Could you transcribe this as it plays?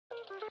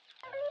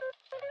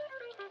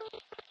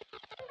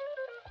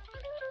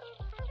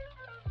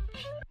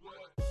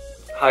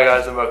Hi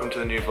guys and welcome to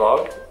the new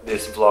vlog.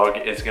 This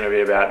vlog is going to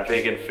be about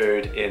vegan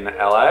food in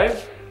LA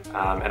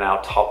and our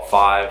top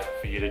 5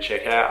 for you to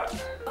check out.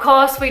 Of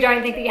course, we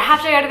don't think that you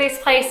have to go to these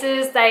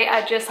places. They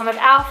are just some of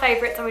our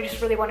favorites and we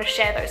just really want to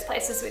share those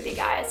places with you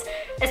guys,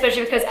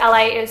 especially because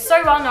LA is so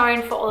well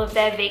known for all of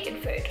their vegan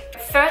food.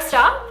 First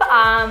up,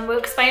 we'll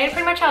explain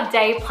pretty much our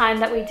day plan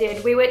that we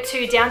did. We went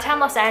to downtown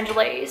Los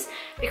Angeles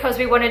because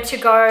we wanted to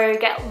go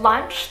get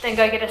lunch, then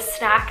go get a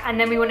snack, and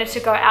then we wanted to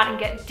go out and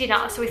get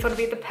dinner. So we thought it'd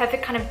be the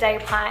perfect kind of day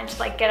plan to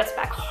like get us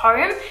back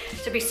home,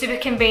 to be super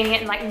convenient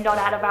and like not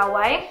out of our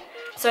way.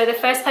 So the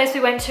first place we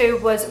went to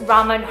was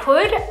Ramen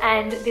Hood,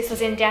 and this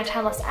was in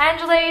downtown Los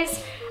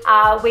Angeles.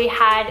 We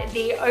had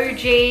the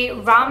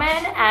OG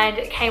ramen and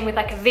it came with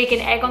like a vegan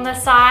egg on the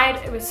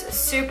side. It was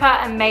super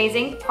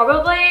amazing.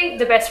 Probably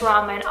the best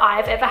ramen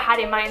I've ever had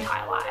in my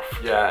entire life.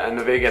 Yeah, and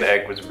the vegan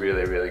egg was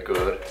really, really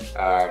good.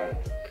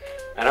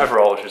 And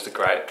overall, it was just a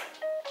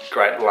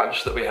great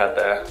lunch that we had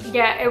there.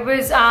 Yeah, it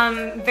was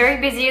very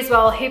busy as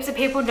well. Heaps of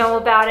people know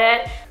about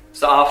it.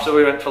 So after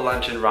we went for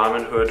lunch in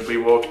Ramen Hood, we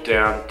walked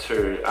down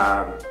to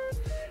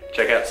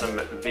check out some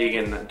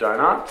vegan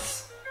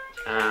donuts.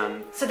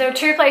 So there were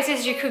 2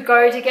 places you could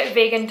go to get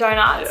vegan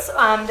donuts.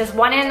 Yeah. There's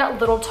one in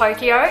Little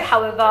Tokyo.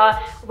 However,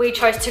 we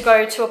chose to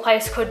go to a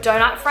place called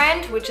Donut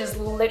Friend, which is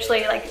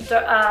literally like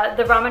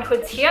the Ramen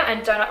Hood's here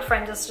and Donut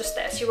Friend is just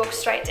there. So you walk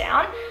straight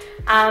down.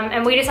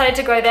 And we decided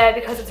to go there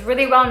because it's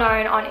really well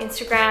known on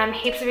Instagram.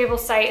 Heaps of people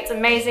say it's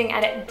amazing,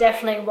 and it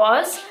definitely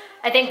was.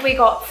 I think we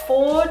got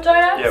 4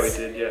 donuts. Yeah, we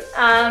did,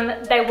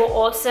 yeah. They were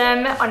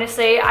awesome.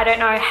 Honestly, I don't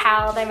know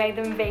how they made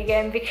them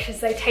vegan because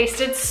they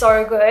tasted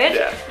so good.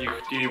 Yeah,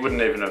 you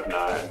wouldn't even have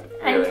known,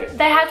 really. And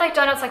they had like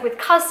donuts like with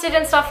custard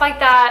and stuff like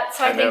that.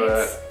 So I think they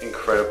were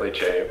incredibly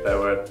cheap.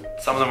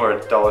 Some of them were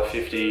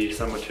 $1.50,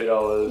 some were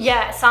 $2.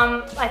 Yeah,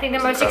 I think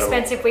the most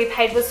expensive we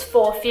paid was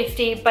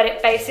 $4.50, but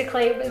it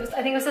basically,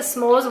 I think it was the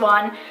smallest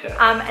one.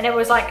 Yeah. And it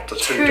was like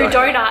 2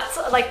 donuts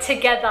like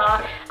together.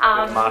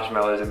 With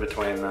marshmallows in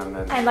between them.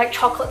 And like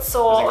chocolate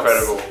sauce. It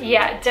was incredible.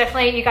 Yeah,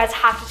 definitely you guys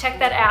have to check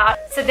that out.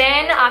 So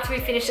then after we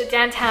finished at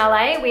downtown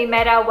LA, we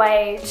made our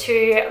way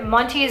to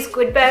Monty's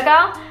Good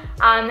Burger.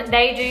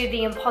 They do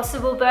the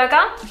Impossible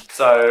Burger.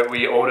 So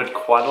we ordered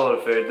quite a lot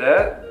of food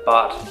there,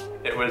 but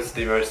it was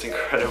the most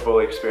incredible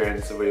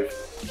experience that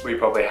we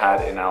probably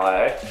had in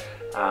LA.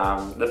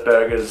 The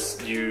burgers,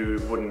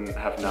 you wouldn't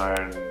have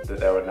known that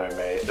there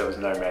was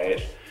no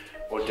meat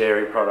or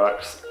dairy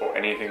products or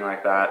anything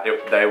like that.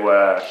 They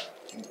were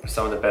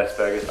some of the best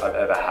burgers I've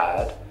ever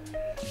had.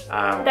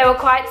 They were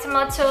quite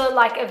similar to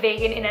like a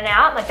vegan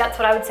In-N-Out, like that's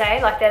what I would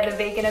say, like they're the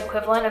vegan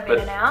equivalent of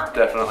In-N-Out.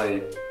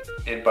 Definitely,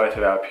 in both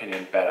of our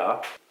opinion, better.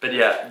 But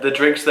yeah, the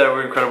drinks there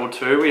were incredible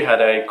too. We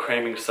had a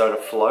creaming soda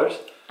float.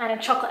 And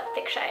a chocolate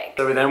thick shake.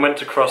 So we then went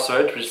to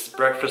Crossroads, which is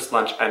breakfast,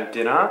 lunch and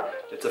dinner.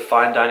 It's a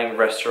fine dining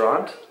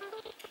restaurant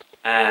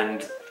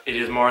and it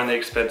is more on the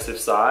expensive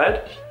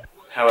side.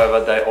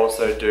 However, they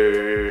also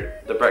do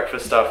the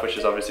breakfast stuff, which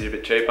is obviously a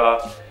bit cheaper,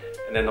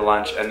 and then the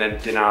lunch, and then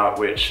dinner,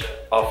 which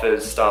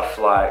offers stuff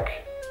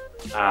like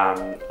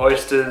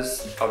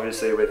oysters,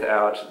 obviously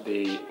without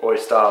the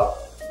oyster,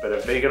 but a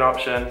vegan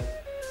option,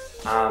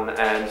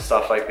 and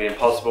stuff like the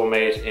Impossible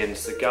meat in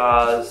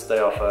cigars. They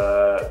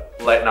offer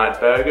late night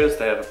burgers.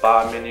 They have a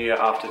bar menu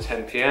after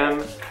 10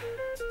 PM,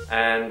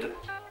 and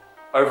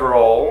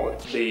overall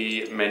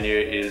the menu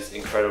is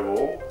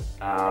incredible.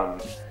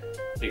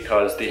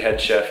 Because the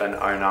head chef and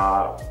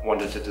owner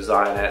wanted to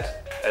design it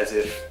as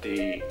if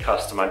the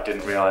customer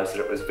didn't realize that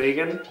it was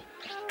vegan,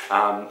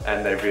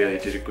 and they really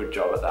did a good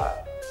job at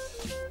that.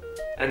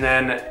 And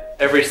then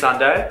every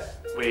Sunday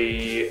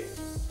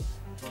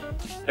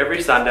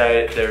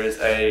there is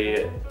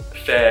a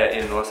fair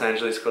in Los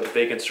Angeles called the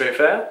Vegan Street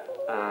Fair,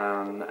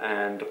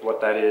 and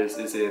what that is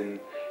it's in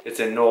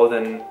North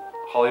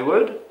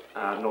Hollywood,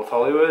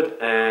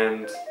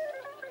 and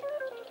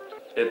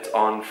it's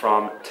on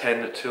from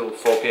 10 till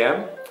 4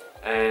 PM,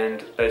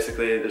 and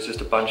basically there's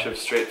just a bunch of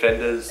street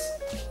vendors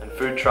and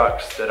food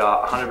trucks that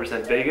are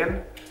 100%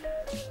 vegan,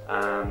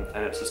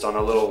 and it's just on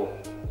a little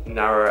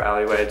narrow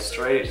alleywayed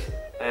street,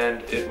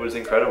 and it was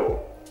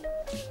incredible.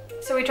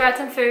 So we tried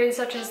some foods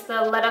such as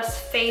the Lettuce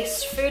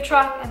Feast food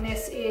truck, and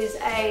this is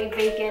a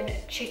vegan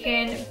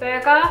chicken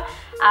burger.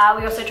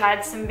 We also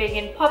tried some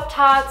vegan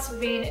Pop-Tarts,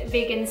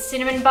 vegan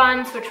cinnamon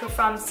buns, which were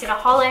from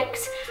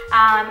Cinnaholics,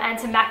 and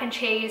some mac and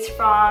cheese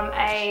from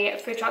a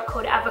food truck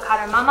called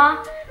Avocado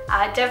Mama.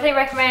 Definitely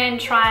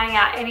recommend trying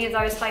out any of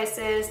those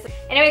places.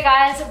 Anyway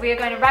guys, we are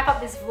going to wrap up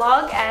this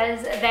vlog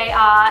as they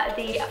are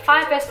the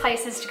 5 best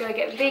places to go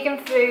get vegan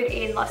food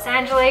in Los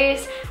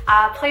Angeles.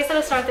 Please let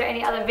us know if there are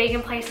any other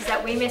vegan places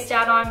that we missed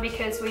out on,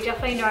 because we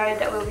definitely know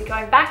that we'll be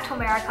going back to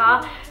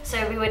America,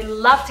 so we would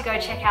love to go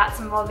check out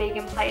some more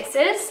vegan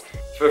places.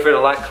 Feel free to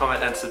like,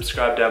 comment and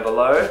subscribe down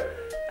below,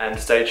 and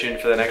stay tuned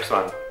for the next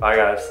one. Bye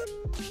guys.